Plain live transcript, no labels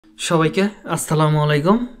সবাইকে আসসালামু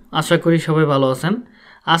আলাইকুম। আশা করি সবাই ভালো আছেন।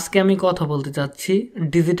 আজকে আমি কথা বলতে চাচ্ছি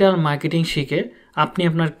ডিজিটাল মার্কেটিং শিখে আপনি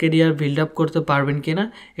আপনার ক্যারিয়ার বিল্ড আপ করতে পারবেন কিনা,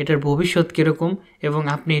 এটার ভবিষ্যৎ কীরকম এবং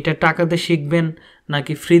আপনি এটা টাকাতে শিখবেন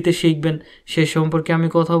নাকি ফ্রিতে শিখবেন সে সম্পর্কে আমি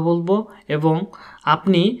কথা বলবো, এবং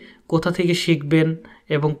আপনি কোথা থেকে শিখবেন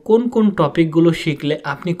এবং কোন কোন টপিকগুলো শিখলে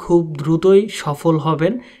আপনি খুব দ্রুতই সফল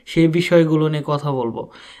হবেন সেই বিষয়গুলো নিয়ে কথা বলবো।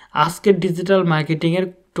 আজকের ডিজিটাল মার্কেটিংয়ের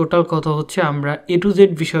টোটাল কথা হচ্ছে আমরা A to Z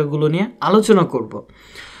বিষয়গুলো নিয়ে আলোচনা করব।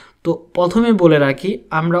 তো প্রথমে বলে রাখি,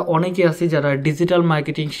 আমরা অনেকে আছি যারা ডিজিটাল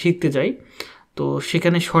মার্কেটিং শিখতে চাই, তো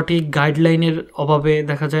সেখানে সঠিক গাইডলাইনের অভাবে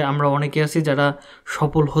দেখা যায় আমরা অনেকে আছি যারা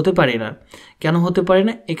সফল হতে পারি না। কেন হতে পারি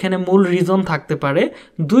না? এখানে মূল রিজন থাকতে পারে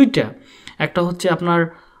দুইটা। একটা হচ্ছে আপনার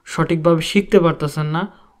সঠিকভাবে শিখতে পারতেছেন না,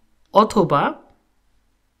 অথবা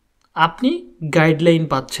আপনি গাইডলাইন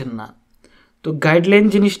পাচ্ছেন না। তো গাইডলাইন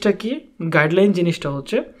জিনিসটা কি? গাইডলাইন জিনিসটা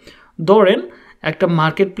হচ্ছে, ধরেন একটা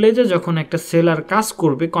মার্কেট প্লেসে যখন একটা সেলার কাজ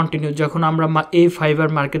করবে কন্টিনিউ, যখন আমরা এই ফাইবার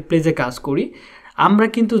মার্কেট প্লেসে কাজ করি, আমরা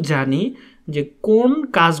কিন্তু জানি যে কোন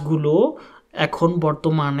কাজগুলো এখন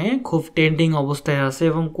বর্তমানে খুব ট্রেন্ডিং অবস্থায় আছে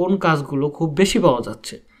এবং কোন কাজগুলো খুব বেশি পাওয়া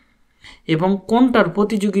যাচ্ছে এবং কোনটার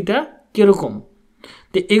প্রতিযোগিতা কীরকম।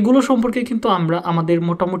 তো এগুলো সম্পর্কে কিন্তু আমাদের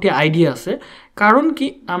মোটামুটি আইডিয়া আছে। কারণ কি,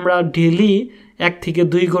 আমরা ডেলি 1 থেকে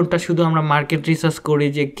 2 ঘন্টা শুধু আমরা মার্কেট রিসার্চ করি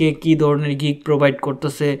যে কে কী ধরনের গিগ প্রোভাইড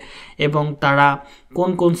করতেছে এবং তারা কোন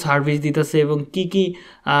কোন সার্ভিস দিতেছে এবং কি কি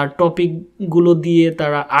টপিকগুলো দিয়ে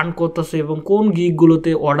তারা আর্ন করতেছে এবং কোন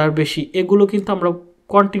গিগগুলোতে অর্ডার বেশি, এগুলো কিন্তু আমরা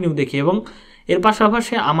কন্টিনিউ দেখি। এবং এর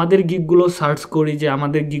পাশাপাশি আমাদের গিগগুলো সার্চ করি যে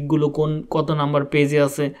আমাদের গিগগুলো কত নাম্বার পেজে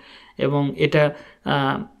আছে এবং এটা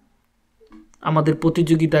আমাদের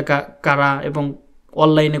প্রতিযোগিতা কারা এবং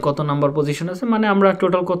অনলাইনে কত নাম্বার পজিশন আছে, মানে আমরা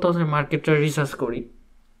টোটাল কত মার্কেটটা রিসার্চ করি।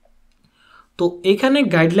 তো এখানে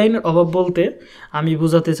গাইডলাইনের অভাব বলতে আমি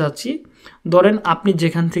বোঝাতে চাচ্ছি, ধরেন আপনি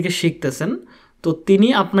যেখান থেকে শিখতেছেন, তো তিনি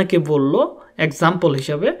আপনাকে বলল এক্সাম্পল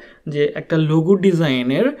হিসাবে যে একটা লোগো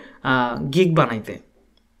ডিজাইনের গিগ বানাইতে।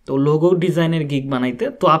 তো লোগো ডিজাইনের গিগ বানাইতে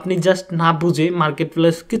তো আপনি জাস্ট না বুঝে, মার্কেট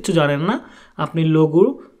প্লেস কিচ্ছু জানেন না, আপনি লোগো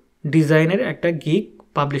ডিজাইনের একটা গিগ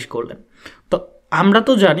পাবলিশ করলেন। তো আমরা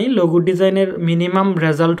তো জানি লোগো ডিজাইনের মিনিমাম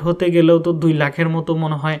রেজাল্ট হতে গেলেও তো 2 লাখের মতো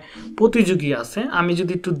মনে হয় প্রতিযোগী আছে। আমি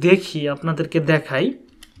যদি একটু দেখি, আপনাদেরকে দেখাই,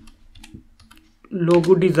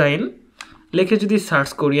 লোগো ডিজাইন লিখে যদি সার্চ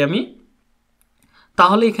করি আমি,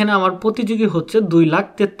 তাহলে এখানে আমার প্রতিযোগী হচ্ছে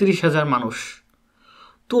 2,33,000 মানুষ।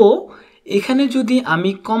 তো এখানে যদি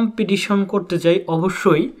আমি কম্পিটিশন করতে চাই,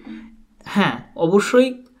 অবশ্যই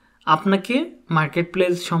আপনাকে মার্কেট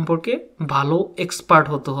প্লেস সম্পর্কে ভালো এক্সপার্ট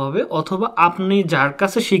হতে হবে, অথবা আপনি যার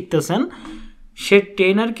কাছে শিখতেছেন সে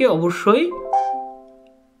ট্রেনারকে অবশ্যই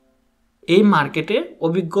এই মার্কেটে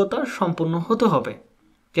অভিজ্ঞতা সম্পন্ন হতে হবে।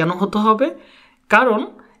 কেন হতে হবে? কারণ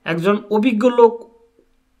একজন অভিজ্ঞ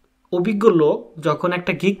লোক যখন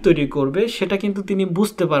একটা গিগ তৈরি করবে, সেটা কিন্তু তিনি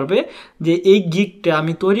বুঝতে পারবে যে এই গিগটা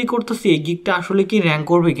আমি তৈরি করতেছি, এই গিগটা আসলে কি র্যাঙ্ক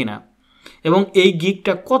করবে কিনা এবং এই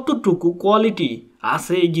গিগটা কতটুকু কোয়ালিটি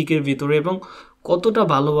আছে এই গিগের ভিতরে এবং কতটা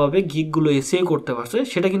ভালোভাবে গিগগুলো এসিও করতে পারছে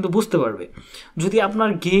সেটা কিন্তু বুঝতে পারবে। যদি আপনার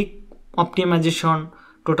গিগ অপটিমাইজেশন,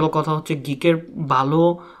 টোটাল কথা হচ্ছে গিগের ভালো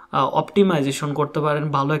অপটিমাইজেশন করতে পারেন,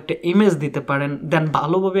 ভালো একটা ইমেজ দিতে পারেন, দেন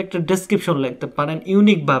ভালোভাবে একটা ডেসক্রিপশন লিখতে পারেন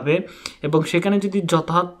ইউনিকভাবে, এবং সেখানে যদি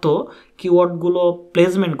যথার্থ কিওয়ার্ডগুলো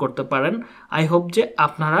প্লেসমেন্ট করতে পারেন, আই হোপ যে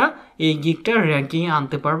আপনারা এই গিগটা র্যাঙ্কিংয়ে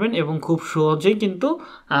আনতে পারবেন এবং খুব সহজেই কিন্তু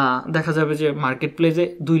দেখা যাবে যে মার্কেট প্লেসে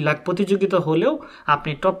 2 লাখ প্রতিযোগিতা হলেও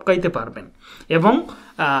আপনি টপকাইতে পারবেন। এবং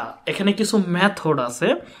এখানে কিছু মেথড আছে,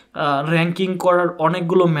 র্যাঙ্কিং করার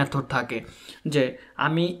অনেকগুলো মেথড থাকে। যে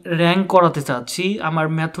আমি র্যাঙ্ক করাতে চাচ্ছি, আমার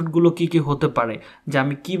মেথডগুলো কি কি হতে পারে, যে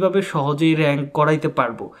আমি কিভাবে সহজেই র্যাঙ্ক করাইতে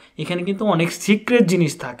পারবো। এখানে কিন্তু অনেক সিক্রেট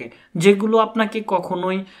জিনিস থাকে যেগুলো আপনাকে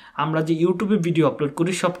কখনোই, আমরা যে ইউটিউবে ভিডিও আপলোড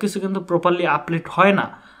করি সব কিছু কিন্তু প্রপারলি আপলোড হয় না,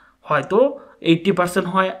 হয়তো 80%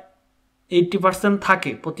 হয়, 80%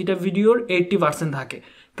 থাকে, প্রতিটা ভিডিওর 80% থাকে।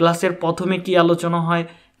 ক্লাসের প্রথমে কি আলোচনা হয়,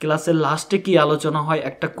 ক্লাসের লাস্টে কি আলোচনা হয়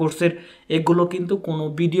একটা কোর্সের, এগুলো কিন্তু কোনো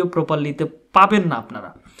ভিডিও প্রপারলিতে পাবেন না আপনারা।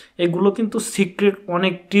 এগুলো কিন্তু সিক্রেট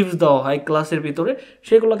অনেক টিপস দেওয়া হয় ক্লাসের ভিতরে,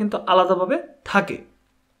 সেগুলো কিন্তু আলাদাভাবে থাকে।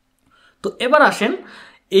 তো এবার আসেন,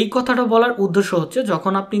 এই কথাটা বলার উদ্দেশ্য হচ্ছে,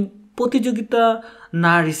 যখন আপনি প্রতিযোগিতা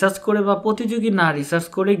না রিসার্চ করে বা প্রতিযোগী না রিসার্চ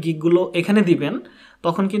করে গিগগুলো এখানে দিবেন,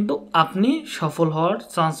 তখন কিন্তু আপনি সফল হওয়ার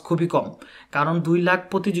চান্স খুবই কম। কারণ 2 লাখ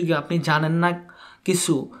প্রতিযোগী, আপনি জানেন না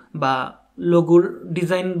কিছু, বা লোগোর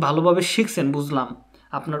ডিজাইন ভালোভাবে শিখছেন বুঝলাম,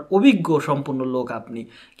 আপনার অভিজ্ঞ সম্পূর্ণ লোক আপনি,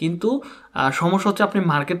 কিন্তু সমস্যা হচ্ছে আপনি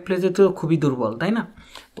মার্কেট প্লেসে তো খুবই দুর্বল, তাই না?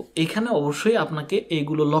 তো এখানে অবশ্যই আপনাকে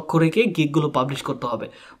এইগুলো লক্ষ্য রেখে গিগগুলো পাবলিশ করতে হবে।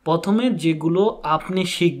 প্রথমে যেগুলো আপনি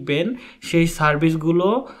শিখবেন সেই সার্ভিসগুলো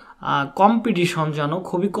কম্পিটিশন যেন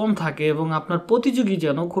খুবই কম থাকে এবং আপনার প্রতিযোগী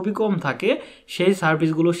যেন খুবই কম থাকে, সেই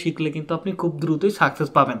সার্ভিসগুলো শিখলে কিন্তু আপনি খুব দ্রুতই সাকসেস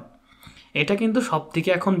পাবেন। এটা কিন্তু সবথেকে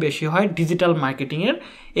এখন বেশি হয় ডিজিটাল মার্কেটিংয়ের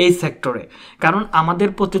এই সেক্টরে, কারণ আমাদের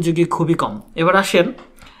প্রতিযোগী খুবই কম। এবার আসেন,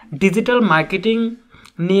 ডিজিটাল মার্কেটিং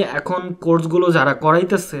নিয়ে এখন কোর্সগুলো যারা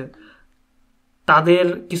করাইতেছে তাদের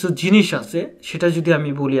কিছু জিনিস আছে, সেটা যদি আমি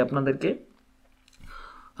বলি আপনাদেরকে,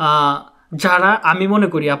 যারা আমি মনে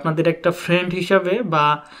করি আপনাদের একটা ফ্রেন্ড হিসাবে বা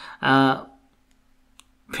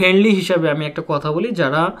ফ্রেন্ডলি হিসাবে আমি একটা কথা বলি,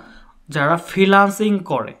 যারা যারা ফ্রিল্যান্সিং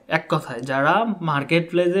করে, এক কথায় যারা মার্কেট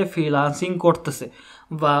প্লেসে ফ্রিল্যান্সিং করতেছে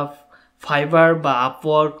বা ফাইবার বা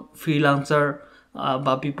আপওয়ার্ক, ফ্রিল্যান্সার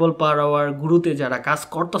বা পিপল পার আওয়ার গুরুতে যারা কাজ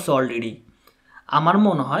করতেছে অলরেডি, আমার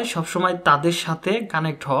মনে হয় সবসময় তাদের সাথে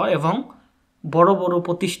কানেক্ট হওয়া। এবং বড় বড়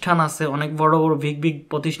প্রতিষ্ঠান আছে, অনেক বড় বড় বিগ বিগ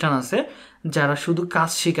প্রতিষ্ঠান আছে যারা শুধু কাজ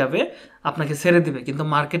শেখাবে, আপনাকে ছেড়ে দিবে, কিন্তু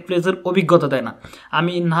মার্কেট প্লেসের অভিজ্ঞতা দেয় না।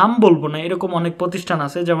 আমি নাম বলবো না, এরকম অনেক প্রতিষ্ঠান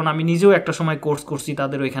আছে, যেমন আমি নিজেও একটা সময় কোর্স করছি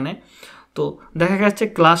তাদের ওইখানে। তো দেখা গেছে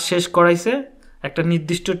ক্লাস শেষ করাইছে, একটা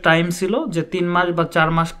নির্দিষ্ট টাইম ছিল যে 3 মাস বা 4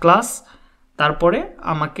 মাস ক্লাস, তারপরে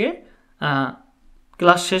আমাকে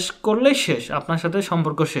ক্লাস শেষ করলেই শেষ, আপনার সাথে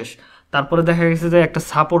সম্পর্ক শেষ। তারপরে দেখা গেছে যে একটা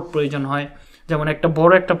সাপোর্ট প্রয়োজন হয়, যেমন একটা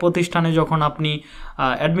বড় একটা প্রতিষ্ঠানে যখন আপনি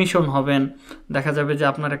অ্যাডমিশন হবেন, দেখা যাবে যে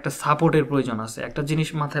আপনার একটা সাপোর্টের প্রয়োজন আছে। একটা জিনিস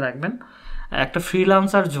মাথায় রাখবেন, একটা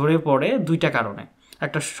ফ্রিল্যান্সার ঝরে পড়ে দুইটা কারণে,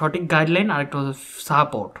 একটা সঠিক গাইডলাইন আর একটা হচ্ছে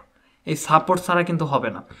সাপোর্ট। এই সাপোর্ট ছাড়া কিন্তু হবে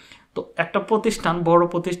না। তো একটা প্রতিষ্ঠান, বড়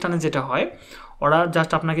প্রতিষ্ঠানে যেটা হয়, ওরা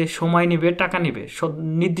জাস্ট আপনাকে সময় নেবে, টাকা নেবে,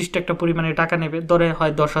 নির্দিষ্ট একটা পরিমাণে টাকা নেবে, ধরে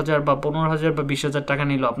হয় 10,000 বা 15,000 বা 20,000 টাকা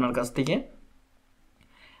নিল আপনার কাছ থেকে।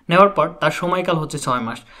 নেওয়ার পর তার সময়কাল হচ্ছে 6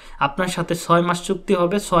 মাস, আপনার সাথে 6 মাস চুক্তি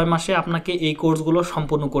হবে, 6 মাসে আপনাকে এই কোর্সগুলো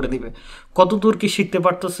সম্পূর্ণ করে দিবে। কতদূর কি শিখতে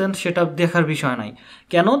পারতেছেন সেটা দেখার বিষয় নাই,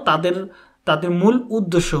 কেন তাদের তাদের মূল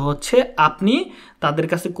উদ্দেশ্য হচ্ছে আপনি তাদের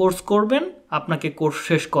কাছে কোর্স করবেন, আপনাকে কোর্স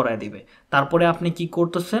শেষ করায় দিবে, তারপরে আপনি কি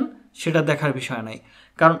করতেছেন সেটা দেখার বিষয় নাই।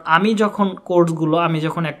 কারণ আমি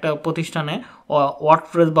যখন একটা প্রতিষ্ঠানে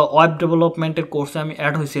ওয়ার্ডপ্রেস বা ওয়েব ডেভেলপমেন্টের কোর্সে আমি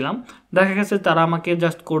অ্যাড হয়েছিলাম, দেখা গেছে তারা আমাকে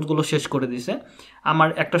জাস্ট কোর্সগুলো শেষ করে দিছে। আমার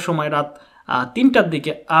একটা সময় রাত 3টার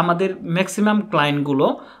দিকে আমাদের maximum ক্লায়েন্টগুলো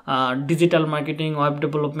digital marketing, web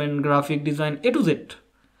development, graphic design, A to Z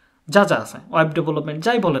যা যা আছে, ওয়েব ডেভেলপমেন্ট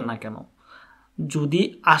যাই বলেন না কেন, যদি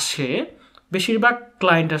আসে, বেশিরভাগ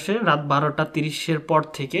ক্লায়েন্ট আসে রাত 12:30 পর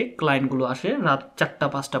থেকে, ক্লায়েন্টগুলো আসে রাত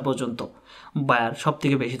 4টা-5টা পর্যন্ত, বায়ার সব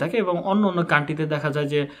থেকে বেশি থাকে। এবং অন্য অন্য কান্ট্রিতে দেখা যায়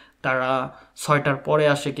যে তারা 6টার পরে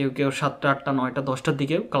আসে, কেউ কেউ 7টা, 8টা, 9টা, 10টার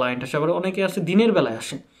দিকে ক্লায়েন্ট আসে, আবার অনেকে আসে দিনের বেলায়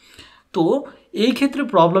আসে। তো এই ক্ষেত্রে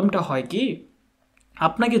প্রবলেমটা হয় কি,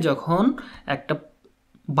 আপনাকে যখন একটা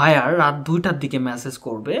বায়ার রাত 2টার দিকে মেসেজ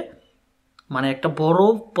করবে, মানে একটা বড়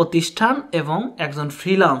প্রতিষ্ঠান এবং একজন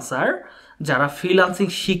ফ্রিল্যান্সার যারা ফ্রিল্যান্সিং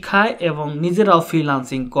শিখায় এবং নিজেরাও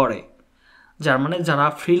ফ্রিল্যান্সিং করে, যারা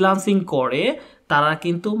ফ্রিল্যান্সিং করে তারা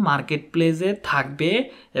কিন্তু মার্কেট প্লেসে থাকবে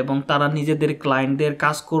এবং তারা নিজেদের ক্লায়েন্টদের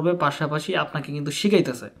কাজ করবে, পাশাপাশি আপনাকে কিন্তু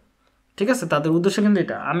শিখাইতেছে। ঠিক আছে, তাদের উদ্দেশ্য কিন্তু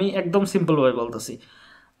এটা, আমি একদম সিম্পলভাবে বলতেছি।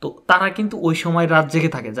 তো তারা কিন্তু ওই সময় রাত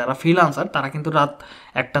জেগে থাকে, যারা ফ্রিল্যান্সার তারা কিন্তু রাত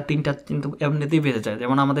 1টা 3টা কিন্তু এমনিতেই বেজে যায়,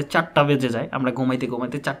 যেমন আমাদের 4টা বেজে যায়, আমরা ঘুমাইতে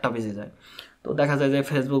ঘুমাইতে 4টা বেজে যায়। তো দেখা যায় যে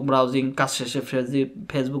ফেসবুক ব্রাউজিং, কাজ শেষে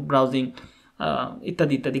ফেসবুক ব্রাউজিং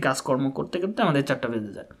ইত্যাদি ইত্যাদি কাজকর্ম করতে করতে আমাদের 4টা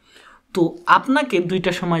বেজে যায়। তো আপনাকে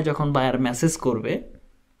 2টার সময় যখন বায়ার মেসেজ করবে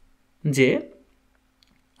যে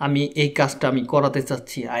আমি এই কাজটা আমি করাতে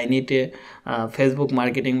চাচ্ছি, I need a Facebook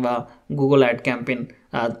marketing বা গুগল অ্যাড ক্যাম্পেইন,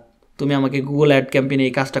 তুমি আমাকে গুগল অ্যাড ক্যাম্পেইনে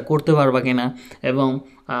এই কাজটা করতে পারবা কিনা, এবং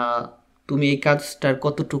তুমি এই কাজটার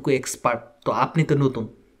কতটুকু এক্সপার্ট। তো আপনি তো নতুন,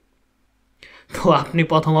 তো আপনি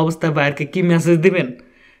প্রথম অবস্থায় বায়ারকে কি মেসেজ দিবেন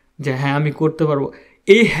যে হ্যাঁ আমি করতে পারবো,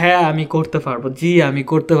 এই হ্যাঁ আমি করতে পারবো, জি আমি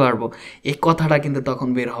করতে পারবো, এই কথাটা কিন্তু তখন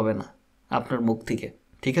বের হবে না আপনার মুখ থেকে।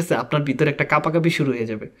 ঠিক আছে, আপনার ভিতরে একটা কাঁপাকাঁপি শুরু হয়ে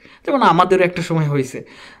যাবে। যেমন আমাদেরও একটা সময় হয়েছে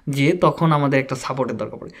যে তখন আমাদের একটা সাপোর্টের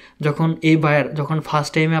দরকার পড়ে, যখন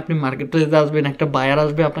ফার্স্ট টাইমে আপনি মার্কেট প্লেসে আসবেন, একটা বায়ার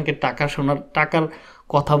আসবে আপনাকে টাকার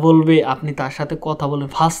কথা বলবে, আপনি তার সাথে কথা বলবেন,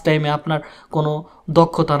 ফার্স্ট টাইমে আপনার কোনো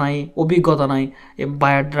দক্ষতা নাই, অভিজ্ঞতা নাই,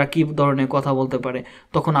 বায়াররা কী ধরনের কথা বলতে পারে,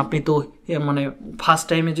 তখন আপনি তো মানে ফার্স্ট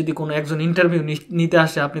টাইমে যদি কোনো একজন ইন্টারভিউ নিতে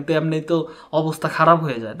আসে, আপনি তো এমনি তো অবস্থা খারাপ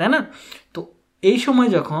হয়ে যায়, তাই না? তো এই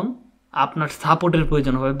সময় যখন আপনার সাপোর্টের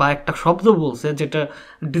প্রয়োজন হবে, বা একটা শব্দ বলছে যেটা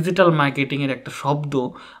ডিজিটাল মার্কেটিংয়ের একটা শব্দ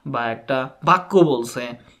বা একটা বাক্য বলছে,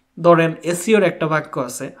 ধরেন এসইওর একটা বাক্য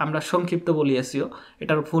আছে, আমরা সংক্ষিপ্ত বলি এসইও,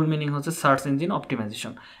 এটার ফুল মিনিং হচ্ছে সার্চ ইঞ্জিন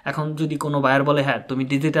অপটিমাইজেশন। এখন যদি কোনো বায়ার বলে হ্যাঁ তুমি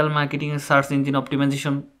ডিজিটাল মার্কেটিংয়ের সার্চ ইঞ্জিন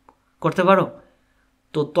অপটিমাইজেশন করতে পারো,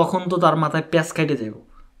 তো তখন তো তার মাথায় প্যাঁচ কেটে যাব,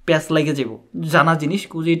 প্যাঁচ লাগে যাব, জানা জিনিস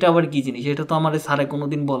এটা আবার কী জিনিস, এটা তো আমার স্যারে কোনো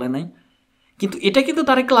দিন বলে নাই, কিন্তু এটা কিন্তু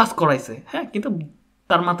তারে ক্লাস করাইছে, হ্যাঁ, কিন্তু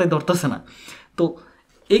তার মাথায় ধরতেছে না। তো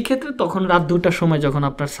এই ক্ষেত্রে তখন রাত 2টার সময় যখন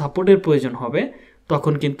আপনার সাপোর্টের প্রয়োজন হবে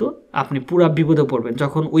তখন কিন্তু আপনি পুরা বিপদে পড়বেন,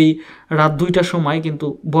 যখন ওই রাত 2টার সময় কিন্তু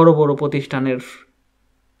বড় বড় প্রতিষ্ঠানের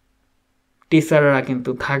টিচাররা কিন্তু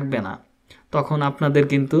থাকবে না, তখন আপনাদের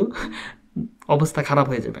কিন্তু অবস্থা খারাপ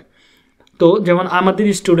হয়ে যাবে। তো যেমন আমাদের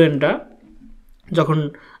স্টুডেন্টরা যখন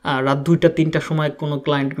রাত 2টা-3টার সময় কোনো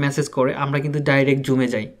ক্লায়েন্ট মেসেজ করে, আমরা কিন্তু ডাইরেক্ট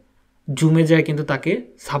জুমে যায় কিন্তু তাকে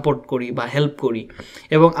সাপোর্ট করি বা হেল্প করি।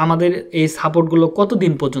 এবং আমাদের এই সাপোর্টগুলো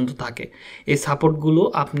কতদিন পর্যন্ত থাকে, এই সাপোর্টগুলো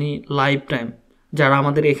আপনি লাইফ টাইম যারা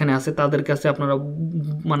আমাদের এখানে আছে তাদের কাছে আপনারা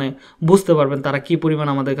মানে বুঝতে পারবেন তারা কী পরিমাণ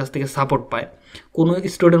আমাদের কাছ থেকে সাপোর্ট পায়। কোনো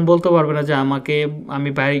স্টুডেন্ট বলতে পারবে না যে আমি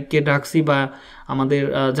বাইরে ডাকছি, বা আমাদের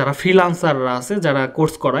যারা ফ্রিল্যান্সাররা আছে যারা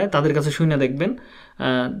কোর্স করায় তাদের কাছে শুনে দেখবেন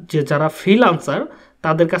যে যারা ফ্রিল্যান্সার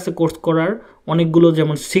তাদের কাছে কোর্স করার অনেকগুলো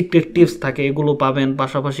যেমন সিক্রেট টিপস থাকে, এগুলো পাবেন,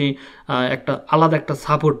 পাশাপাশি আলাদা একটা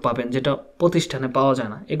সাপোর্ট পাবেন যেটা প্রতিষ্ঠানে পাওয়া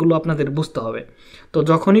যায় না। এগুলো আপনাদের বুঝতে হবে। তো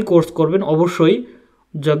যখনই কোর্স করবেন অবশ্যই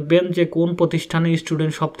দেখবেন যে কোন প্রতিষ্ঠানের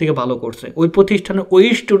স্টুডেন্ট সব থেকে ভালো করছে, ওই প্রতিষ্ঠানে ওই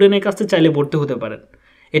স্টুডেন্টের কাছে চাইলে ভর্তি হতে পারেন।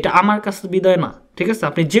 এটা আমার কাছে বিদায় না, ঠিক আছে?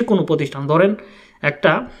 আপনি যে কোনো প্রতিষ্ঠান ধরেন,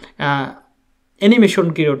 একটা অ্যানিমেশন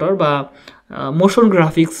ক্রিয়েটর বা মোশন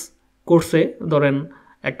গ্রাফিক্স কোর্সে ধরেন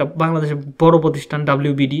একটা বাংলাদেশের বড় প্রতিষ্ঠান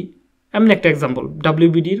WBD, এমনি একটা এক্সাম্পল,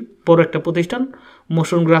 WBDর বড় একটা প্রতিষ্ঠান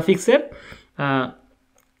মোশন গ্রাফিক্সের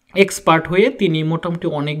এক্সপার্ট হয়ে তিনি মোটামুটি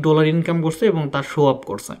অনেক ডলার ইনকাম করছে এবং তার শো আপ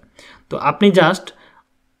করছে। তো আপনি জাস্ট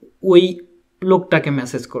ওই লোকটাকে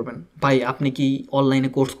মেসেজ করবেন, ভাই আপনি কি অনলাইনে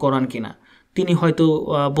কোর্স করান কি না? তিনি হয়তো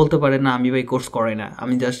বলতে পারেন না আমি ভাই কোর্স করাই না,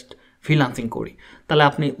 আমি জাস্ট ফ্রিল্যান্সিং করি। তাহলে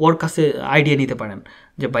আপনি ওর কাছে আইডিয়া নিতে পারেন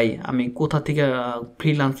যে ভাই আমি কোথা থেকে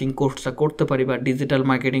ফ্রিল্যান্সিং কোর্সটা করতে পারি, বা ডিজিটাল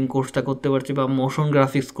মার্কেটিং কোর্সটা করতে পারছি, বা মোশন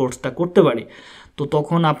গ্রাফিক্স কোর্সটা করতে পারি। তো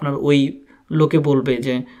তখন আপনার ওই লোকে বলবে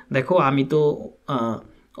যে দেখো আমি তো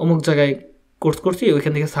অমুক জায়গায় কোর্স করছি,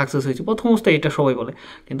 ওইখান থেকে সাকসেস হয়েছে। প্রথম অবস্থায় এটা সবাই বলে,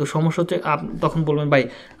 কিন্তু সমস্যা হচ্ছে তখন বলবেন ভাই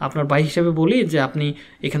আপনার ভাই হিসেবে বলি যে আপনি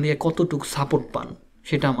এখান থেকে কতটুকু সাপোর্ট পান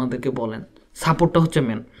সেটা আমাদেরকে বলেন। সাপোর্টটা হচ্ছে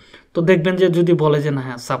মেন। তো দেখবেন যে যদি বলে যে না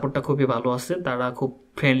হ্যাঁ সাপোর্টটা খুবই ভালো আছে, তারা খুব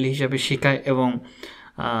ফ্রেন্ডলি হিসাবে শেখায় এবং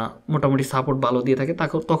মোটামুটি সাপোর্ট ভালো দিয়ে থাকে,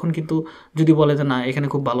 তখন কিন্তু যদি বলে যে না এখানে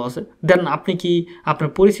খুব ভালো আছে, দেন আপনি কি আপনার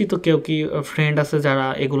পরিচিত কেউ কি ফ্রেন্ড আছে যারা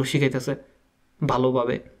এগুলো শিখাইতেছে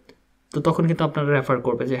ভালোভাবে, তো তখন কিন্তু আপনারা রেফার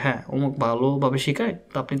করবে যে হ্যাঁ অমুক ভালোভাবে শেখায়,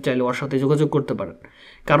 তো আপনি চাইলে ওর সাথে যোগাযোগ করতে পারেন।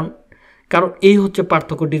 কারণ এই হচ্ছে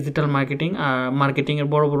পার্থক্য ডিজিটাল মার্কেটিংয়ের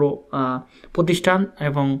বড় বড় প্রতিষ্ঠান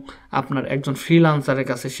এবং আপনার একজন ফ্রিল্যান্সারের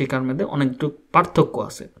কাছে শেখার মধ্যে অনেকটুকু পার্থক্য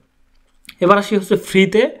আছে। এবার আসি হচ্ছে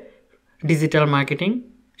ফ্রিতে ডিজিটাল মার্কেটিং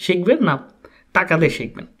শিখবেন না টাকা দিয়ে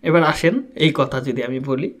শিখবেন। এবার আসেন এই কথা যদি আমি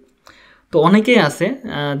বলি, তো অনেকেই আছে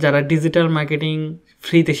যারা ডিজিটাল মার্কেটিং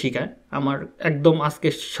ফ্রিতে শেখায়। আমার একদম আজকে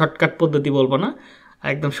শর্টকাট পদ্ধতি বলবো না,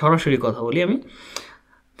 একদম সরাসরি কথা বলি আমি,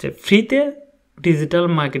 যে ফ্রিতে ডিজিটাল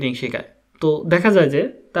মার্কেটিং শেখায়। তো দেখা যায় যে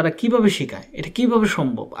তারা কিভাবে শেখায়, এটা কিভাবে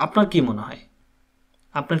সম্ভব? আপনার কি মনে হয়,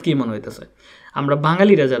 আপনার কি মনে হইতেছে? আমরা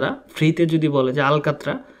বাঙালিরা যারা ফ্রিতে যদি বলে যে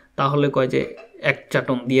আলকাতরা, তাহলে কয় যে এক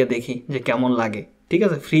চাটন দিয়ে দেখি যে কেমন লাগে। ঠিক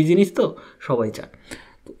আছে, ফ্রি জিনিস তো সবাই চায়।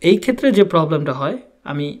 তো এই ক্ষেত্রে যে প্রবলেমটা হয়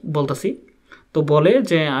আমি বলতেছি, তো বলে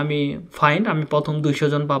যে আমি প্রথম 200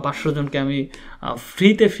 জন বা 500 জনকে আমি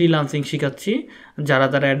ফ্রিতে ফ্রিল্যান্সিং শেখাচ্ছি, যারা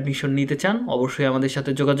অ্যাডমিশন নিতে চান অবশ্যই আমাদের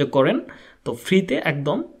সাথে যোগাযোগ করেন। তো ফ্রিতে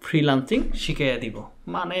একদম ফ্রিল্যান্সিং শিখিয়ে দিব,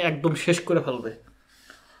 মানে একদম শেষ করে ফেলবে।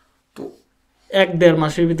 তো 1-1.5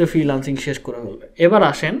 মাসের ভিতরে ফ্রিল্যান্সিং শেষ করে ফেলবে। এবার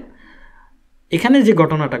আসেন এখানে যে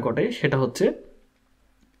ঘটনাটা ঘটে সেটা হচ্ছে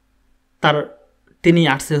তিনি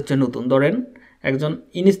আসছে হচ্ছে নতুন, ধরেন একজন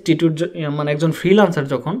একজন ফ্রিল্যান্সার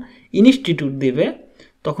যখন ইনস্টিটিউট দিবে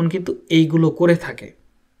তখন কিন্তু এইগুলো করে থাকে,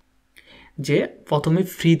 যে প্রথমে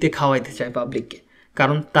ফ্রিতে খাওয়াইতে চায় পাবলিককে,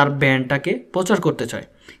 কারণ তার ব্র্যান্ডটাকে প্রচার করতে চায়।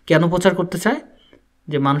 কেন প্রচার করতে চায়?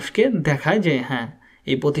 যে মানুষকে দেখায় যে হ্যাঁ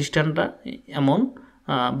এই প্রতিষ্ঠানটা এমন,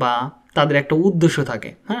 বা তাদের একটা উদ্দেশ্য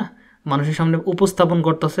থাকে, হ্যাঁ মানুষের সামনে উপস্থাপন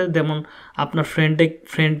করতেছে। যেমন আপনার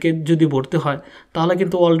ফ্রেন্ডকে যদি ভর্তি হয় তাহলে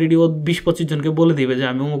কিন্তু অলরেডি ও 20-25 জনকে বলে দিবে যে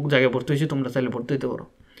আমি অমুক জায়গায় ভর্তি হয়েছি, তোমরা চাইলে ভর্তি হতে পারো।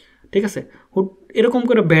 ঠিক আছে, এরকম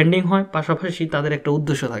করে ব্র্যান্ডিং হয়, পাশাপাশি তাদের একটা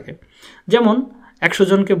উদ্দেশ্য থাকে। যেমন 100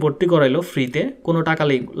 জনকে ভর্তি করাইলো ফ্রিতে, কোনো টাকা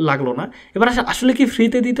লাগলো না। এবার আসলে কি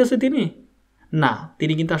ফ্রিতে দিতেছে তিনি? না,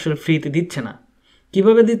 তিনি কিন্তু আসলে ফ্রিতে দিচ্ছে না।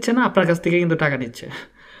 কিভাবে দিচ্ছে না? আপনার কাছ থেকে কিন্তু টাকা নিচ্ছে।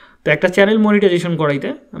 তো একটা চ্যানেল মনিটাইজেশন করাইতে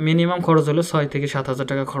মিনিমাম খরচ হলো 6 থেকে 7 হাজার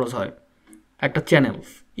টাকা খরচ হয় একটা চ্যানেল,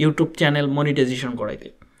 ইউটিউব চ্যানেল মনিটাইজেশন করাইতে,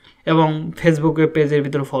 এবং ফেসবুকের পেজের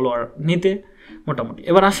ভিতরে ফলোয়ার নিতে মোটামুটি।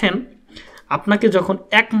 এবার আসেন আপনাকে যখন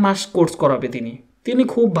 1 মাস কোর্স করাবে তিনি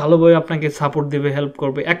খুব ভালোভাবে আপনাকে সাপোর্ট দেবে, হেল্প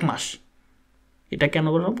করবে 1 মাস। এটা কেন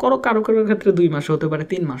বললাম? কারো ক্ষেত্রে 2 মাসও হতে পারে,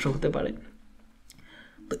 3 মাসও হতে পারে।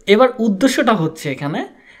 তো এবার উদ্দেশ্যটা হচ্ছে এখানে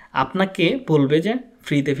আপনাকে বলবে যে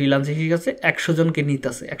ফ্রিতে ফ্রিল্যান্সিং শিখাচ্ছে, 100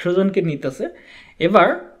 জনকে নিতেছে। এবার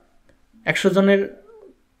 100 জনের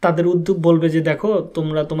তাদের উদ্যোগ বলবে যে দেখো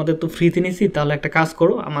তোমাদের তো ফ্রিতে নিছি, তাহলে একটা কাজ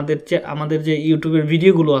করো, আমাদের যে ইউটিউবের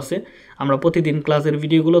ভিডিওগুলো আছে, আমরা প্রতিদিন ক্লাসের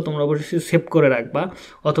ভিডিওগুলো তোমরা অবশ্যই সেভ করে রাখবা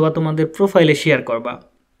অথবা তোমাদের প্রোফাইলে শেয়ার করবা,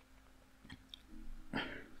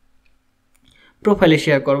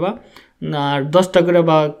 আর 10টা করে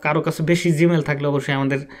বা কারো কাছে বেশি জিমেল থাকলে অবশ্যই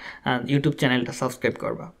আমাদের ইউটিউব চ্যানেলটা সাবস্ক্রাইব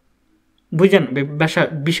করবা। বুঝছেন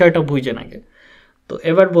বিষয়টা, বুঝছেন আগে। তো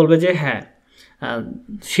এবার বলবে যে হ্যাঁ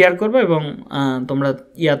শেয়ার করবে এবং তোমরা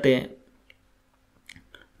ইয়াতে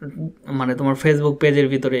মানে তোমার ফেসবুক পেজের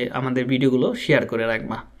ভিতরে আমাদের ভিডিওগুলো শেয়ার করে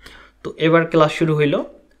রাখবা। তো এবার ক্লাস শুরু হইলো,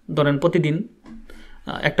 ধরেন প্রতিদিন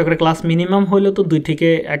একটা করে ক্লাস মিনিমাম হইলো তো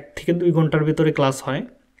 1 থেকে 2 ঘন্টার ভিতরে ক্লাস হয়।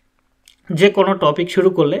 যে কোনো টপিক শুরু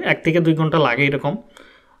করলে 1 থেকে 2 ঘন্টা লাগে এরকম।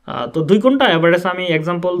 তো 2 ঘন্টা অ্যাভারেজ, আমি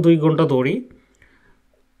এক্সাম্পল 2 ঘন্টা ধরি।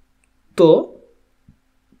 তো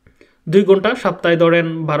 2 ঘন্টা সপ্তাহে ধরেন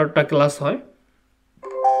 12টা ক্লাস হয়।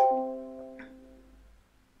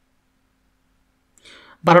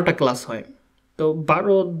 12টা ক্লাস হয়। তো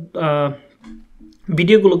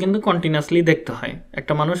ভিডিওগুলো কিন্তু কন্টিনিউয়াসলি দেখতে হয়।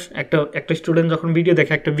 একটা মানুষ একটা স্টুডেন্ট যখন ভিডিও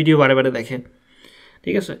দেখে, একটা ভিডিও বারে বারে দেখে,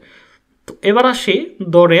 ঠিক আছে। তো এবার আসি,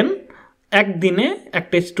 ধরেন একদিনে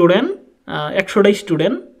একটা স্টুডেন্ট 100টা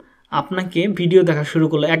স্টুডেন্ট আপনাকে ভিডিও দেখা শুরু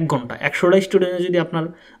করলো 1 ঘন্টা। 100টা স্টুডেন্টে যদি আপনার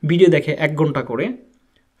ভিডিও দেখে 1 ঘন্টা করে,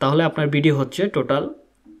 তাহলে আপনার ভিডিও হচ্ছে টোটাল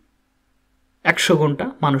 100 ঘন্টা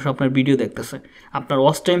মানুষ আপনার ভিডিও দেখতেছে। আপনার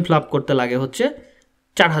ওয়াচ টাইম ফ্লাপ করতে লাগে হচ্ছে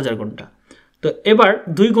 4000 ঘন্টা। তো এবার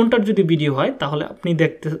 2 ঘন্টার যদি ভিডিও হয়, তাহলে আপনি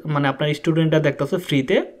মানে আপনার স্টুডেন্টরা দেখতেছে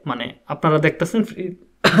ফ্রিতে, মানে আপনারা দেখতেছেন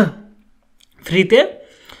ফ্রিতে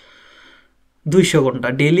 200 ঘন্টা,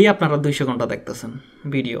 ডেইলি আপনারা 200 ঘন্টা দেখতেছেন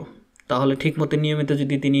ভিডিও। তাহলে ঠিক মতো নিয়মিত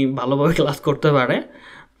যদি তিনি ভালোভাবে ক্লাস করতে পারে,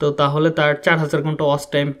 তো তাহলে তার 4000 ঘন্টা ওয়াচ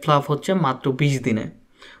টাইম ফ্লাপ হচ্ছে মাত্র 20 দিনে।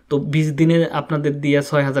 তো 20 দিনে আপনাদের দিয়ে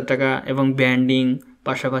 6000 টাকা এবং ব্যান্ডিং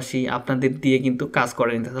পাশাপাশি আপনাদের দিয়ে কিন্তু কাজ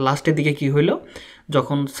করে নিতে। লাস্টের দিকে কি হইলো,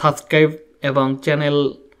 যখন সাবস্ক্রাইব এবং চ্যানেল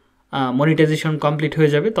মনিটাইজেশন কমপ্লিট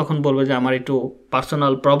হয়ে যাবে, তখন বলবে যে আমার একটু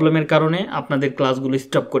পার্সোনাল প্রবলেমের কারণে আপনাদের ক্লাসগুলো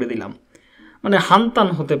স্টপ করে দিলাম, মানে হানতান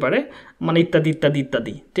হতে পারে, মানে ইত্যাদি ইত্যাদি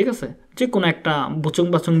ইত্যাদি, ঠিক আছে। যে কোনো একটা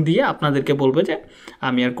বাচং দিয়ে আপনাদেরকে বলবে যে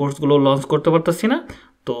আমি আর কোর্সগুলো লঞ্চ করতে পারতেছি না,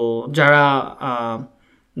 তো যারা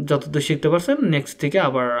যতদূর শিখতে পারছেন নেক্সট থেকে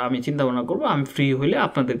আবার আমি চিন্তা ভাবনা করবো, আমি ফ্রি হইলে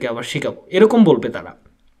আপনাদেরকে আবার শেখাবো, এরকম বলবে তারা।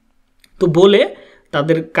 তো বলে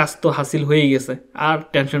তাদের কাজ তো হাসিল হয়ে গেছে, আর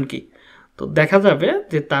টেনশন কি। তো দেখা যাবে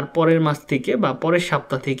যে তার পরের মাস থেকে বা পরের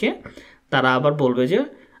সপ্তাহ থেকে তারা আবার বলবে যে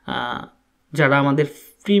যারা আমাদের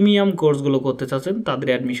প্রিমিয়াম কোর্সগুলো করতে চাচ্ছেন তাদের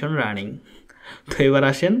অ্যাডমিশন রানিং। তো এবার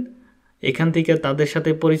আসেন, এখান থেকে তাদের সাথে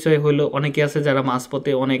পরিচয় হলো। অনেকে আছে যারা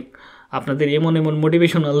মাঝপথে অনেক আপনাদের এমন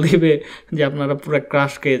মোটিভেশনাল দিবে যে আপনারা পুরো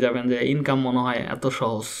ক্রাশ খেয়ে যাবেন, যে ইনকাম মনে হয় এত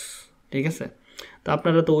সহজ, ঠিক আছে। তো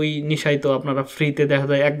আপনারা তো ওই নিশায়, তো আপনারা ফ্রিতে দেখা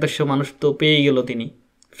যায় 1-150 মানুষ তো পেয়েই গেল, তিনি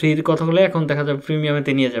ফ্রির কথা হলে এখন দেখা যাবে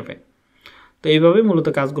প্রিমিয়ামেতে নিয়ে যাবে। তো এইভাবেই মূলত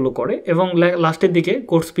কাজগুলো করে এবং লাস্টের দিকে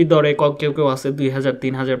কোর্স ফি দরে কেউ আছে 2000,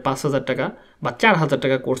 3000, 5000 টাকা বা 4000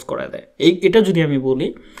 টাকা কোর্স করায় দেয়। এটা যদি আমি বলি,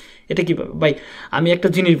 এটা কীভাবে ভাই, আমি একটা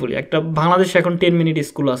জিনিস বলি, একটা বাংলাদেশে এখন 10 মিনিট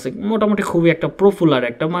স্কুল আছে, মোটামুটি খুবই একটা পপুলার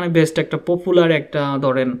একটা, মানে বেস্ট একটা পপুলার একটা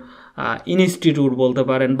ধরেন ইনস্টিটিউট বলতে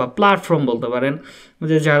পারেন বা প্ল্যাটফর্ম বলতে পারেন,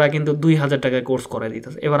 যে যারা কিন্তু 2000 টাকায় কোর্স করায়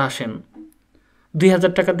দিতেছে। এবার আসেন,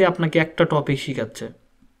 2000 টাকা দিয়ে আপনাকে একটা টপিক শিখাচ্ছে,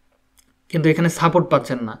 কিন্তু এখানে সাপোর্ট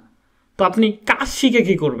পাচ্ছেন না। তো আপনি কাজ শিখে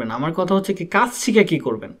কী করবেন? আমার কথা হচ্ছে কি, কাজ শিখে কী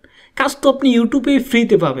করবেন? কাজ তো আপনি ইউটিউবে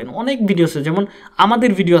ফ্রিতে পাবেন, অনেক ভিডিও আছে, যেমন আমাদের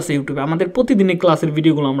ভিডিও আছে ইউটিউবে, আমাদের প্রতিদিনের ক্লাসের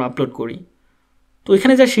ভিডিওগুলো আমরা আপলোড করি। তো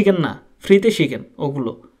এখানে যা শিখেন না, ফ্রিতে শিখেন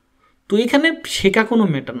ওগুলো। তো এখানে শেখা কোনো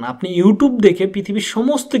ম্যাটার না, আপনি ইউটিউব দেখে পৃথিবীর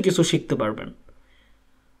সমস্ত কিছু শিখতে পারবেন।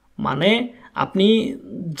 মানে আপনি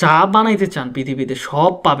যা বানাইতে চান পৃথিবীতে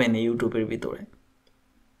সব পাবেন এই ইউটিউবের ভিতরে।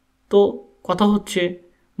 তো কথা হচ্ছে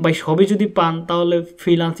ভাই, সবই যদি পান তাহলে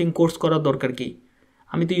ফ্রিল্যান্সিং কোর্স করার দরকার কি?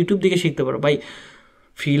 আমি তো ইউটিউব থেকে শিখতে পারবো। ভাই,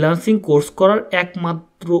 ফ্রিল্যান্সিং কোর্স করার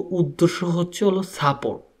একমাত্র উদ্দেশ্য হলো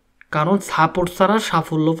সাপোর্ট, কারণ সাপোর্ট ছাড়া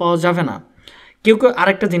সাফল্য পাওয়া যাবে না। কেউ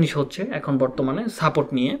আরেকটা জিনিস হচ্ছে এখন বর্তমানে সাপোর্ট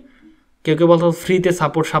নিয়ে, কেউ বলতো ফ্রিতে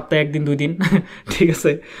সাপোর্ট সপ্তাহে 1 দিন 2 দিন ঠিক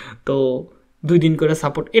আছে, তো 2 দিন করে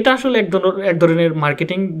সাপোর্ট, এটা আসলে এক ধরনের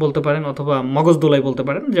মার্কেটিং বলতে পারেন অথবা মগজ দোলাই বলতে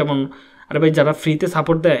পারেন। যেমন আরে ভাই, যারা ফ্রিতে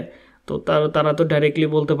সাপোর্ট দেয় তো তারা তো ডাইরেক্টলি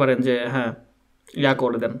বলতে পারেন যে হ্যাঁ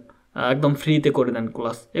করে দেন, একদম ফ্রিতে করে দেন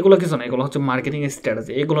ক্লাস। এগুলো কিছু না, এগুলো হচ্ছে মার্কেটিং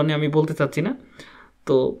স্ট্র্যাটেজি, এগুলো নিয়ে আমি বলতে চাচ্ছি না।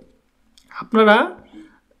 তো আপনারা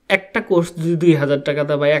একটা কোর্স যদি 2000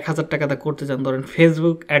 টাকাতে বা 1000 টাকাতে করতে চান, ধরেন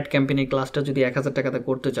ফেসবুক অ্যাড ক্যাম্পেইনের ক্লাসটা যদি 1000 টাকাতে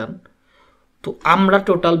করতে চান, তো আমরা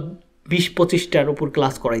টোটাল 20-25টার উপর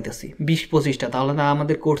ক্লাস করাইতেছি, 20-25টা, তাহলে না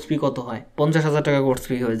আমাদের কোর্স ফি কত হয়? 50,000 টাকা কোর্স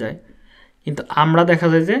ফি হয়ে যায়। কিন্তু আমরা দেখা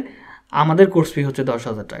যায় যে আমাদের কোর্স ফি হচ্ছে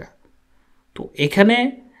 10,000 টাকা। তো এখানে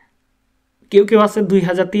কেউ কেউ আছে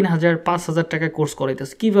 2,000, 3,000, 5,000 টাকায় কোর্স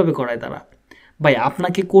করাইতেছে। কীভাবে করায় তারা? ভাই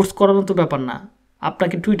আপনাকে কোর্স করানো তো ব্যাপার না,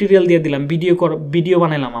 আপনাকে টিউটোরিয়াল দিয়ে দিলাম, ভিডিও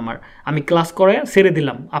বানাইলাম, আমি ক্লাস করে ছেড়ে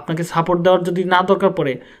দিলাম। আপনাকে সাপোর্ট দেওয়ার যদি না দরকার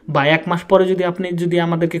পড়ে, বা 1 মাস পরে যদি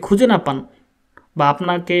আমাদেরকে খুঁজে না পান, বা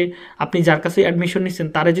আপনি যার কাছে অ্যাডমিশন নিচ্ছেন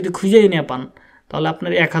তারে যদি খুঁজেই না পান, তাহলে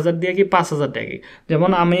আপনার 1,000 দিয়ে কি 5,000 টাকা কি? যেমন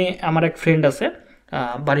আমার এক ফ্রেন্ড আছে,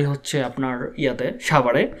 বাড়ি হচ্ছে আপনার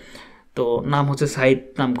সাভারে, তো নাম হচ্ছে সাইদ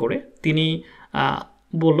নাম করে। তিনি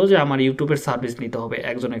বললো যে আমার ইউটিউবের সার্ভিস নিতে হবে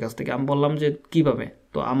একজনের কাছ থেকে। আমি বললাম যে কীভাবে?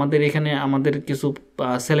 তো আমাদের কিছু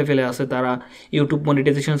ছেলেফেলে আছে, তারা ইউটিউব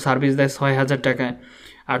মনিটাইজেশন সার্ভিস দেয় 6,000 টাকায়,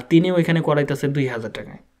 আর তিনিও এখানে করাইতেছে 2,000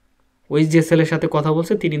 টাকায়। ওই যে ছেলের সাথে কথা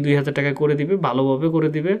বলছে তিনি 2,000 টাকায় করে দিবে, ভালোভাবে করে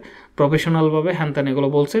দিবে, প্রফেশনালভাবে, হ্যান ত্যান এগুলো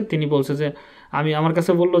বলছে। তিনি বলছে যে আমার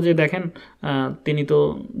কাছে বললো যে দেখেন, তিনি তো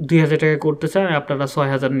 2,000 টাকায় করতে চান, আপনারা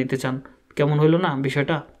 6,000 নিতে চান, কেমন হইলো না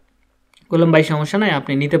বিষয়টা? বললাম ভাই সমস্যা নাই,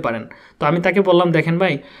 আপনি নিতে পারেন। তো আমি তাকে বললাম দেখেন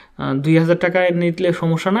ভাই, 2,000 টাকায় নিলে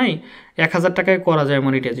সমস্যা নাই, 1,000 টাকায় করা যায়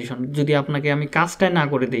মনিটাইজেশন। যদি আপনাকে আমি কাজটাই না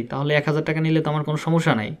করে দিই, তাহলে 1,000 টাকা নিলে তো আমার কোনো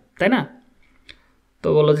সমস্যা নাই, তাই না? তো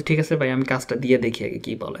বললো যে ঠিক আছে ভাই, আমি কাজটা দিয়ে দেখি আগে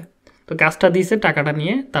কী বলে। তো কাজটা দিয়েছে, টাকাটা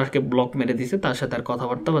নিয়ে তাকে ব্লক মেরে দিয়েছে, তার সাথে আর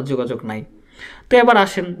কথাবার্তা বা যোগাযোগ নাই। তো এবার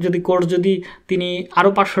আসেন, যদি তিনি আরও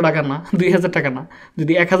 500 টাকা না, 2,000 টাকা না,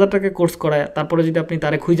 যদি 1,000 টাকা কোর্স করায়, তারপরে যদি আপনি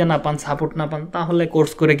তারে খুঁজে না পান, সাপোর্ট না পান, তাহলে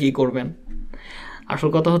কোর্স করে কি করবেন? আসল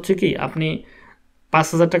কথা হচ্ছে কি, আপনি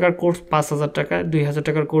 5,000 টাকার কোর্স 5,000 টাকায়, 2,000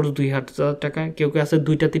 টাকার কোর্স 2,000 টাকায়, কেউ আছে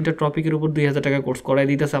 2-3টা টপিকের উপর 2,000 টাকা কোর্স করাই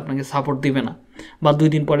দিতেছে, আপনাকে সাপোর্ট দিবে না, বা 2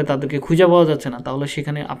 দিন পরে তাদেরকে খুঁজে পাওয়া যাচ্ছে না, তাহলে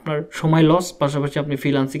সেখানে আপনার সময় লস, পাশাপাশি আপনি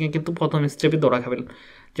ফ্রিল্যান্সিংয়ে কিন্তু প্রথম স্টেপে ধরা খাবেন।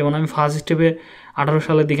 যেমন আমি ফার্স্ট স্টেপে 18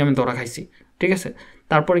 সালের দিকে আমি ধরা খাইছি, ঠিক আছে?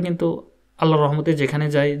 তারপরে কিন্তু আল্লাহর রহমতে যেখানে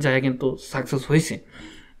যায় কিন্তু সাকসেস হয়েছে।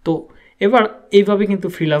 তো এবার এইভাবে কিন্তু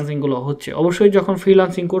ফ্রিল্যান্সিংগুলো হচ্ছে। অবশ্যই যখন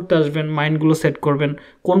ফ্রিল্যান্সিং করতে আসবেন, মাইন্ডগুলো সেট করবেন,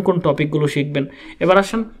 কোন টপিকগুলো শিখবেন। এবার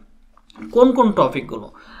আসেন কোন টপিকগুলো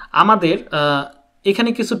আমাদের এখানে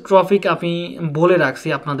কিছু টপিক আমি বলে রাখছি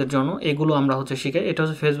আপনাদের জন্য, এগুলো আমরা শিখাই। এটা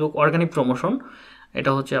হচ্ছে ফেসবুক অর্গানিক প্রমোশন।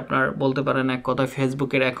 এটা হচ্ছে আপনার বলতে পারেন এক কথায়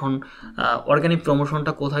ফেসবুকের এখন অর্গানিক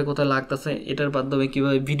প্রমোশনটা কোথায় কোথায় লাগতেছে, এটার মাধ্যমে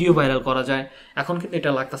কীভাবে ভিডিও ভাইরাল করা যায়। এখন কিন্তু এটা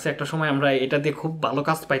লাগতেছে, একটা সময় আমরা এটা দিয়ে খুব ভালো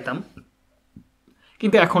কাজ পাইতাম,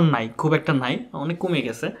 কিন্তু এখন নাই, খুব একটা নাই, অনেক কমে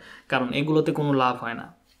গেছে, কারণ এগুলোতে কোনো লাভ হয় না।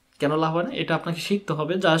 কেন লাভ হয় না? এটা আপনাকে শিখতে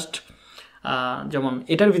হবে। জাস্ট যেমন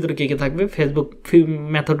এটার ভিতরে কে থাকবে, ফেসবুক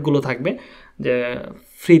মেথডগুলো থাকবে, যে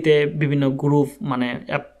ফ্রিতে বিভিন্ন গ্রুপ, মানে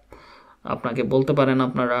অ্যাপ আপনাকে বলতে পারেন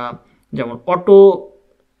আপনারা, যেমন অটো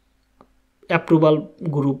অ্যাপ্রুভাল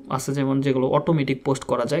গ্রুপ আছে, যেগুলো অটোমেটিক পোস্ট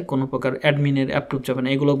করা যায়, কোনো প্রকার অ্যাডমিনের অ্যাপ্রুভ যাবে না,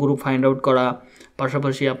 এগুলো গ্রুপ ফাইন্ড আউট করা।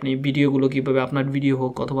 পাশাপাশি আপনি ভিডিওগুলো কীভাবে, আপনার ভিডিও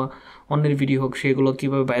হোক অথবা অন্যের ভিডিও হোক, সেগুলো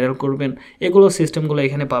কীভাবে ভাইরাল করবেন, এগুলো সিস্টেমগুলো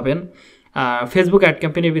এখানে পাবেন। আর ফেসবুক অ্যাড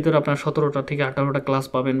ক্যাম্পেইনের ভিতরে আপনার 17টা থেকে 18টা ক্লাস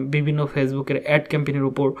পাবেন বিভিন্ন ফেসবুকের অ্যাড ক্যাম্পেইনের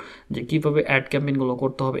উপর, যে কীভাবে অ্যাড ক্যাম্পেইনগুলো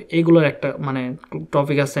করতে হবে, এইগুলোর একটা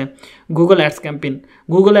টপিক আছে। গুগল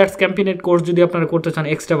অ্যাডস ক্যাম্পেইনের কোর্স যদি আপনারা করতে চান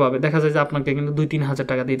এক্সট্রা পাবে, দেখা যায় যে আপনাকে কিন্তু 2-3 হাজার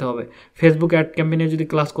টাকা দিতে হবে। ফেসবুক অ্যাড ক্যাম্পেইনে যদি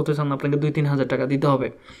ক্লাস করতে চান আপনাকে 2-3 হাজার টাকা দিতে হবে।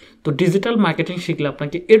 তো ডিজিটাল মার্কেটিং শিখলে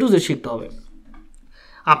আপনাকে A to Z শিখতে হবে।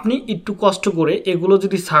 আপনি একটু কষ্ট করে এগুলো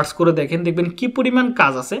যদি সার্চ করে দেখেন, দেখবেন কি পরিমাণ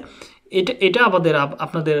কাজ আছে। এটা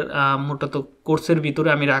আপনাদের মোটাতো কোর্সের ভিতরে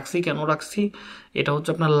আমি রাখছি। কেন রাখছি? এটা হচ্ছে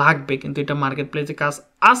আপনার লাগবে, কিন্তু এটা মার্কেট প্লেসে কাজ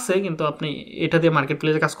আছে, কিন্তু আপনি এটা দিয়ে মার্কেট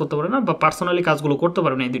প্লেসে কাজ করতে পারেন না, বা পার্সোনালি কাজগুলো করতে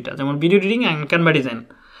পারবেন। এই দুইটা, যেমন video editing and Canva design.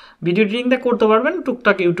 Video এডিটিংটা করতে পারবেন,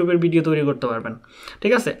 টুকটাক ইউটিউবের ভিডিও তৈরি করতে পারবেন,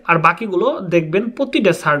 ঠিক আছে? আর বাকিগুলো দেখবেন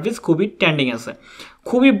প্রতিটা সার্ভিস খুবই ট্রেন্ডিং আছে,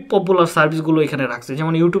 খুবই পপুলার সার্ভিসগুলো এখানে রাখছে।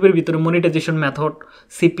 যেমন ইউটিউবের ভিতরে মনিটাইজেশন মেথড,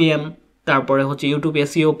 CPM, তারপরে ইউটিউব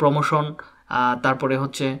SEO প্রমোশন, তারপরে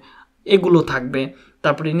এগুলো থাকবে।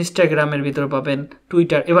 তারপরে ইনস্টাগ্রামের ভিতরে পাবেন,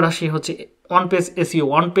 টুইটার। এবার আসি অন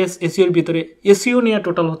পেজ এসইওর ভিতরে এসইও নিয়ে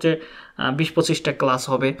টোটাল 20-25টা ক্লাস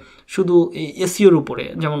হবে শুধু এই এসইওর উপরে,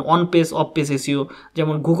 যেমন on page of page SEO.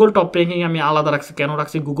 যেমন গুগল টপ র্যাঙ্কিং আমি আলাদা রাখছি। কেন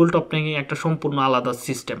রাখছি? গুগল টপ র্যাঙ্কিং একটা সম্পূর্ণ আলাদা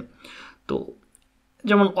সিস্টেম। তো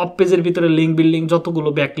যেমন অফ পেজের ভিতরে লিঙ্ক বিল্ডিং, যতগুলো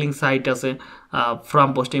ব্যাকলিঙ্ক সাইট আছে, from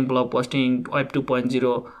posting, blog posting, web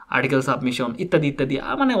 2.0, article submission, ইত্যাদি ইত্যাদি,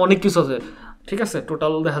 অনেক কিছু আছে, ঠিক আছে?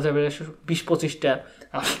 টোটাল দেখা যাবে 20-25টা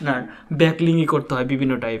আপনার ব্যাকলিঙ্কই করতে হয়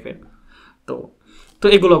বিভিন্ন টাইপের। তো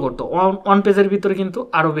এগুলো করতো অন পেজের ভিতরে কিন্তু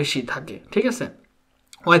আরও বেশি থাকে, ঠিক আছে?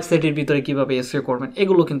 ওয়েবসাইটের ভিতরে কীভাবে এসইও করবেন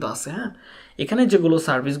এগুলো কিন্তু আছে। হ্যাঁ, এখানে যেগুলো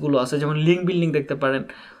সার্ভিসগুলো আছে, যেমন লিঙ্ক বিল্ডিং দেখতে পারেন,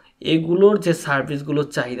 এগুলোর যে সার্ভিসগুলোর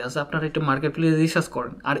চাহিদা আছে আপনারা একটু মার্কেট প্লেসে রিসার্চ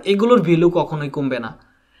করেন, আর এগুলোর ভ্যালু কখনোই কমবে না।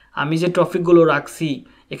 আমি যে টপিকগুলো রাখছি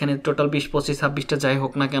এখানে টোটাল 20, 25, 26টা যাই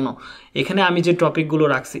হোক না কেন, এখানে আমি যে টপিকগুলো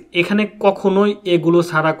রাখছি এখানে কখনোই এগুলো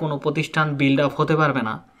ছাড়া কোনো প্রতিষ্ঠান বিল্ড আপ হতে পারবে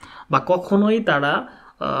না, বা কখনোই তারা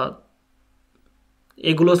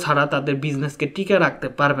এগুলো ছাড়া তাদের বিজনেসকে টিকে রাখতে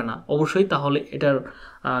পারবে না অবশ্যই। তাহলে এটার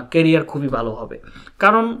ক্যারিয়ার খুবই ভালো হবে,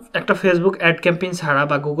 কারণ একটা ফেসবুক অ্যাড ক্যাম্পেইন ছাড়া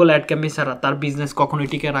বা গুগল অ্যাড ক্যাম্পেইন ছাড়া তার বিজনেস কখনোই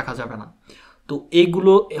টিকে রাখা যাবে না। তো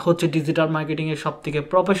এইগুলো হচ্ছে ডিজিটাল মার্কেটিংয়ের সব থেকে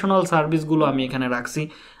প্রফেশনাল সার্ভিসগুলো আমি এখানে রাখছি,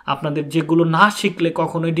 আপনাদের যেগুলো না শিখলে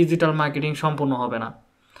কখনোই ডিজিটাল মার্কেটিং সম্পূর্ণ হবে না।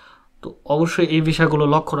 তো অবশ্যই এই বিষয়গুলো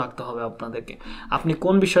লক্ষ্য রাখতে হবে আপনাদেরকে, আপনি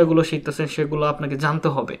কোন বিষয়গুলো শিখতেছেন সেগুলো আপনাকে জানতে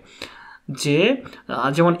হবে। যে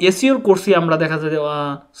যেমন এসইওর কোর্সই আমরা দেখা যায় যে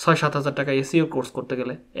 6-7 হাজার টাকা এসইওর কোর্স করতে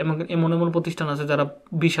গেলে, এবং এমন এমন প্রতিষ্ঠান আছে যারা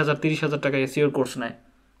 20,000-30,000 টাকা এসইওর কোর্স নেয়,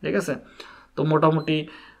 ঠিক আছে। তো মোটামুটি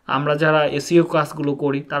আমরা যারা এসইও কাজগুলো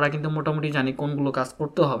করি তারা কিন্তু মোটামুটি জানি কোনগুলো কাজ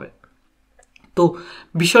করতে হবে। তো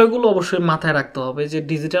বিষয়গুলো অবশ্যই মাথায় রাখতে হবে যে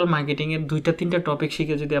ডিজিটাল মার্কেটিংয়ের 2-3টা টপিক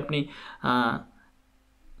শিখে যদি আপনি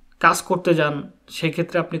কাজ করতে যান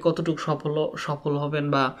সেক্ষেত্রে আপনি কতটুকু সফল হবেন।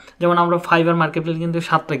 বা যেমন আমরা ফাইবার মার্কেটপ্লেস কিন্তু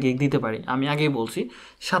 7টা গিগ দিতে পারি, আমি আগেই বলছি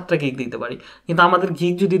 7টা গিগ দিতে পারি, কিন্তু আমাদের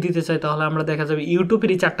গিগ যদি দিতে চাই তাহলে আমরা দেখা যাবে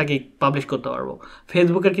ইউটিউবেরই 4টা গিগ পাবলিশ করতে পারবো,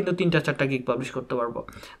 ফেসবুকের কিন্তু 3-4টা গিগ পাবলিশ করতে পারবো,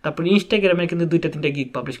 তারপর ইনস্টাগ্রামের কিন্তু 2-3টা গিগ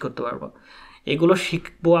পাবলিশ করতে পারবো। এগুলো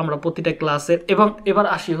শিখবো আমরা প্রতিটা ক্লাসের। এবং এবার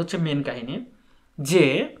আসি হচ্ছে মেন কাহিনী, যে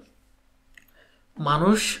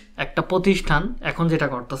মানুষ একটা প্রতিষ্ঠান এখন যেটা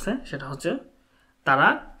করতেছে সেটা হচ্ছে তারা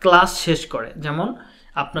ক্লাস শেষ করে, যেমন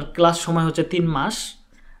আপনার ক্লাস সময় হচ্ছে 3 মাস,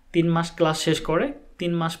 3 মাস ক্লাস শেষ করে,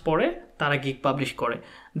 3 মাস পরে তারা গিগ পাবলিশ করে।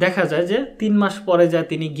 দেখা যায় যে 3 মাস পরে যায়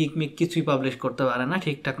তিনি গিগ মিগ কিছুই পাবলিশ করতে পারে না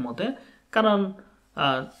ঠিকঠাক মতে, কারণ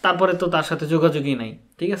তারপরে তো তার সাথে যোগাযোগই নাই,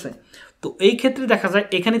 ঠিক আছে। তো এই ক্ষেত্রে দেখা যায়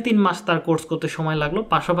এখানে 3 মাস তার কোর্স করতে সময় লাগলো,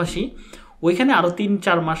 পাশাপাশি ওইখানে আরও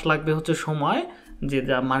 3-4 মাস লাগবে হচ্ছে সময় যে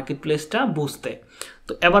যা মার্কেট প্লেসটা বুঝতে।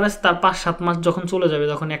 তো এভারেজ তার 5-7 মাস যখন চলে যাবে,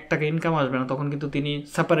 যখন 1 টাকা ইনকাম আসবে না, তখন কিন্তু তিনি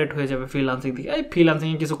সেপারেট হয়ে যাবে ফ্রিল্যান্সিং থেকে। এই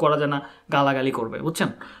ফ্রিল্যান্সিংয়ে কিছু করা যায় না, গালাগালি করবে, বুঝছেন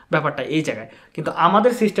ব্যাপারটা এই জায়গায়। কিন্তু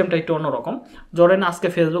আমাদের সিস্টেমটা একটু অন্যরকম। ধরেন আজকে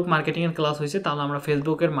ফেসবুক মার্কেটিংয়ের ক্লাস হয়েছে, তাহলে আমরা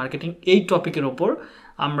ফেসবুকের মার্কেটিং এই টপিকের ওপর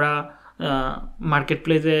আমরা মার্কেট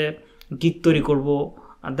প্লেসে গিগ তৈরি করব,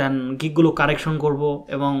 দেন গিগগুলো কারেকশন করব,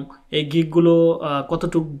 এবং এই গিগগুলো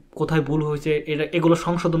কতটুকু কোথায় ভুল হয়েছে এগুলো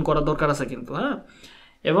সংশোধন করার দরকার আছে কিন্তু, হ্যাঁ।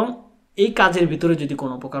 এবং এই কাজের ভিতরে যদি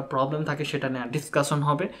কোনো প্রকার প্রবলেম থাকে সেটা নিয়ে ডিসকাশন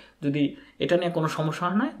হবে, যদি এটা নিয়ে কোনো সমস্যা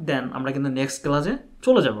হয় দেন আমরা কিন্তু নেক্সট ক্লাসে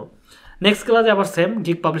চলে যাব। নেক্সট ক্লাসে আবার সেম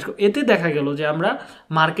গিগ পাবলিশ করব। এতে দেখা গেল যে আমরা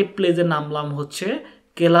মার্কেট প্লেসে নামলাম হচ্ছে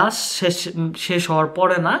ক্লাস শেষ হওয়ার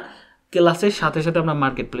পরে না, ক্লাসের সাথে সাথে আমরা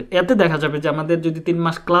মার্কেট প্লেস। এতে দেখা যাবে যে আমাদের যদি 3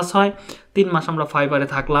 মাস ক্লাস হয়, 3 মাস আমরা ফাইবারে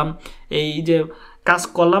থাকলাম, এই যে কাজ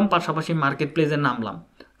করলাম, পাশাপাশি মার্কেট প্লেসে নামলাম,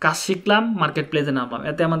 কাজ শিখলাম, মার্কেট প্লেসে নামলাম,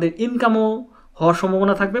 এতে আমাদের ইনকামও হওয়ার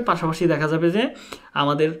সম্ভাবনা থাকবে, পাশাপাশি দেখা যাবে যে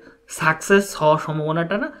আমাদের সাকসেস হওয়ার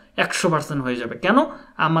সম্ভাবনাটা না 100% হয়ে যাবে। কেন?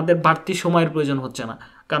 আমাদের বাড়তি সময়ের প্রয়োজন হচ্ছে না,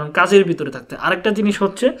 কারণ কাজের ভিতরে থাকতে। আরেকটা জিনিস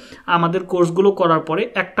হচ্ছে আমাদের কোর্সগুলো করার পরে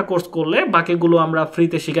একটা কোর্স করলে বাকিগুলো আমরা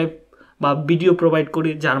ফ্রিতে শেখাই বা ভিডিও প্রোভাইড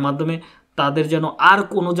করি, যার মাধ্যমে তাদের যেন আর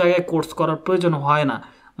কোনো জায়গায় কোর্স করার প্রয়োজন হয় না,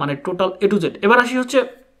 মানে টোটাল A to Z। এবার আসি হচ্ছে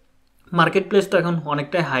মার্কেট প্লেস তো এখন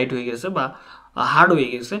অনেকটাই হাইট হয়ে গেছে বা হার্ড হয়ে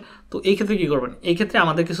গেছে। তো এই ক্ষেত্রে কী করবেন? এই ক্ষেত্রে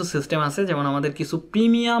আমাদের কিছু সিস্টেম আছে, যেমন আমাদের কিছু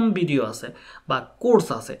প্রিমিয়াম ভিডিও আছে বা কোর্স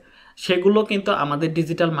আছে, সেগুলো কিন্তু আমাদের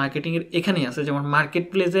ডিজিটাল মার্কেটিংয়ের এখানেই আছে। যেমন মার্কেট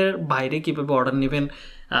প্লেসের বাইরে কীভাবে অর্ডার নেবেন,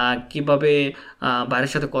 কীভাবে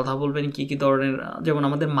বাইরের সাথে কথা বলবেন, কী কী ধরনের, যেমন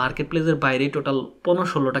আমাদের মার্কেট প্লেসের বাইরে টোটাল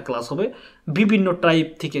 15-16টা ক্লাস হবে বিভিন্ন টাইপ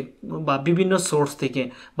থেকে বা বিভিন্ন সোর্স থেকে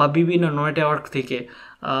বা বিভিন্ন নেটওয়ার্ক থেকে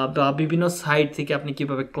বা বিভিন্ন সাইট থেকে আপনি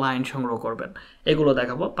কীভাবে ক্লায়েন্ট সংগ্রহ করবেন এগুলো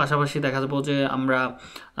দেখাবো। পাশাপাশি দেখা যাবো যে আমরা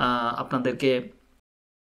আপনাদেরকে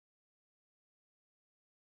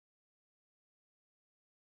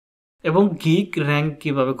এবং গিগ র্যাঙ্ক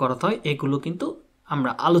কীভাবে করাতে হয় এগুলো কিন্তু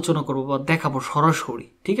আমরা আলোচনা করবো বা দেখাবো সরাসরি,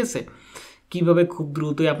 ঠিক আছে। কীভাবে খুব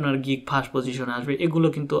দ্রুতই আপনার গিগ ফার্স্ট পজিশনে আসবে এগুলো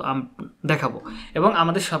কিন্তু দেখাবো। এবং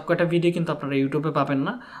আমাদের সবকটা ভিডিও কিন্তু আপনারা ইউটিউবে পাবেন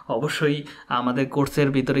না, অবশ্যই আমাদের কোর্সের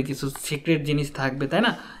ভিতরে কিছু সিক্রেট জিনিস থাকবে, তাই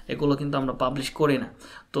না? এগুলো কিন্তু আমরা পাবলিশ করি না।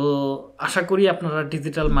 তো আশা করি আপনারা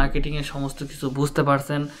ডিজিটাল মার্কেটিংয়ের সমস্ত কিছু বুঝতে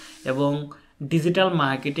পারছেন, এবং ডিজিটাল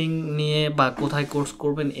মার্কেটিং নিয়ে বা কোথায় কোর্স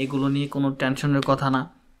করবেন এগুলো নিয়ে কোনো টেনশনের কথা না,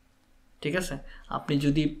 ঠিক আছে। আপনি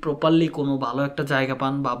যদি প্রপারলি কোনো ভালো একটা জায়গা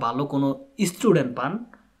পান বা ভালো কোনো স্টুডেন্ট পান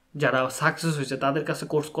যারা সাকসেস হয়েছে, তাদের কাছে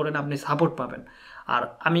কোর্স করেন, আপনি সাপোর্ট পাবেন। আর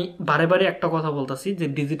আমি বারে বারে একটা কথা বলতেছি যে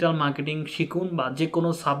ডিজিটাল মার্কেটিং শিখুন বা যে কোনো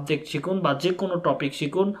সাবজেক্ট শিখুন বা যে কোনো টপিক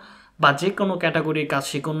শিখুন বা যে কোনো ক্যাটাগরির কাজ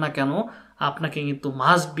শিখুন না কেন, আপনাকে কিন্তু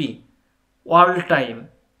মাস্ট বি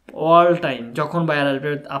অল টাইম যখন বাইরে আসবে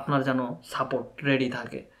আপনার যেন সাপোর্ট রেডি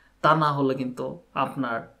থাকে, তা না হলে কিন্তু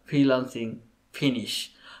আপনার ফ্রিল্যান্সিং ফিনিশ।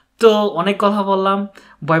 তো অনেক কথা বললাম,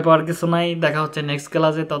 ভয় পাওয়ার কিছু নাই। দেখা হচ্ছে নেক্সট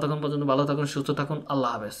ক্লাসে। ততক্ষণ পর্যন্ত ভালো থাকুন, সুস্থ থাকুন।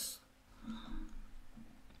 আল্লাহ হাফেজ।